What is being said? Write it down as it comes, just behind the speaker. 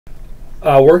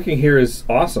Working here is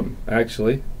awesome,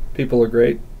 actually. People are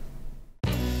great.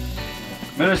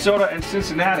 Minnesota and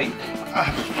Cincinnati.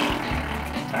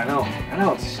 I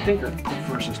know, it's a stinker.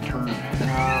 Versus turn.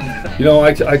 You know,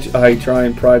 I try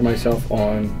and pride myself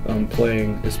on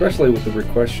playing, especially with the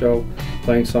request show,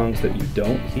 playing songs that you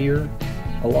don't hear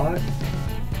a lot.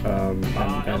 And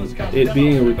it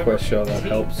being a request show, that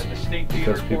helps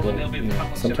because people,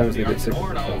 sometimes they get sick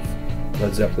of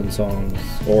Led Zeppelin songs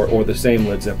or the same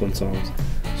Led Zeppelin songs,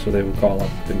 so they would call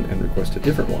up and request a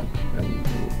different one. And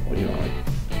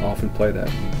I often play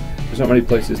that. There's not many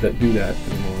places that do that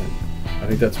anymore. I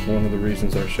think that's one of the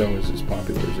reasons our show is as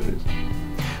popular as it is.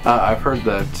 I've heard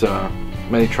that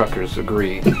many truckers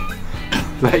agree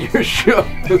that your show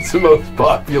is the most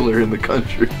popular in the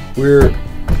country. We're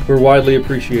widely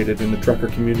appreciated in the trucker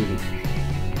community,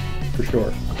 for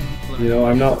sure.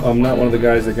 I'm not one of the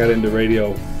guys that got into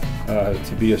radio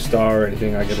to be a star or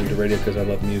anything. I got into radio because I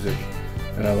love music,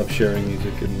 and I love sharing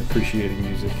music and appreciating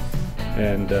music.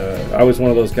 And I was one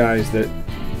of those guys that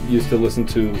used to listen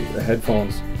to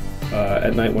headphones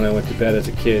at night when I went to bed as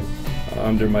a kid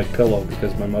under my pillow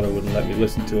because my mother wouldn't let me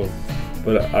listen to them.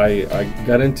 But I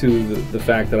got into the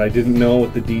fact that I didn't know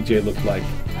what the DJ looked like.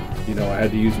 I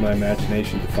had to use my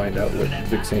imagination to find out what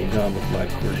Vic St. John looked like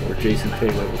or Jason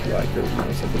Taylor looked like or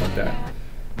something like that.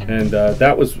 And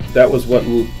that was what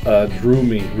drew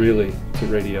me really to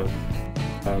radio.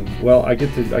 I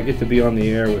get to be on the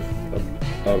air with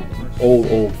an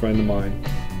old friend of mine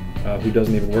who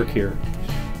doesn't even work here.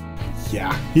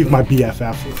 Yeah, he's my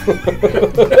BFF.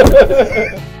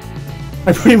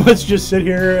 I pretty much just sit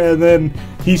here and then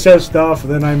he says stuff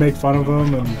and then I make fun of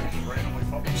him and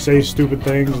say stupid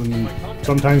things, and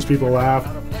sometimes people laugh,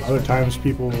 other times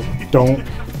people don't.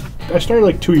 I started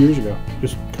like 2 years ago,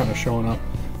 just kind of showing up,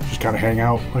 just kind of hang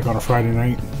out like on a Friday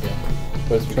night. Yeah,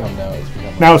 but it's become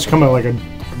now it's becoming like a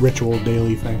ritual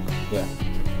daily thing. Yeah.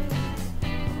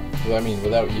 Well, I mean,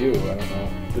 without you, I don't know.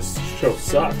 This show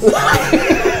sucks.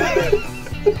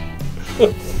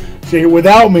 See,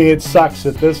 without me, it sucks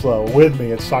at this level. With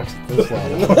me, it sucks at this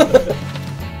level.